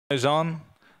Goes on.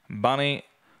 Bunny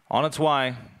on its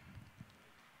way.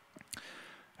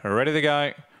 Ready to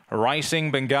go.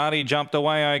 Racing, Benghazi jumped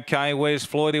away okay. Where's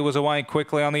Floydie was away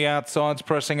quickly on the outsides,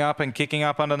 pressing up and kicking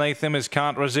up underneath him is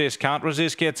Can't Resist. Can't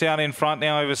Resist gets out in front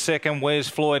now over second.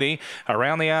 Where's Floydie?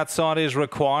 Around the outside is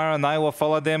Require, and they were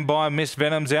followed then by Miss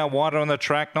Venom's out wider on the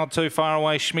track. Not too far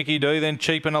away, Schmicky Doo, then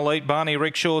Cheap and Elite. Barney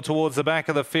Rickshaw towards the back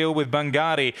of the field with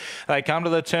Benghazi. They come to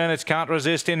the turn. It's Can't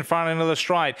Resist in front into the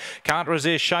straight. Can't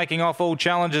Resist shaking off all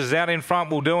challenges. Out in front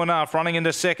will do enough. Running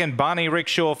into second, Barney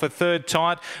Rickshaw for third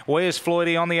tight. Where's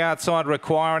Floydie on the outside?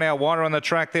 Require, and out wider on the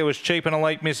track there was Cheap and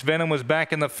Elite. Miss Venom was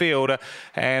back in the field,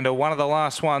 and one of the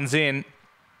last ones in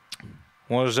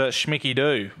was Schmicky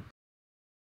Doo.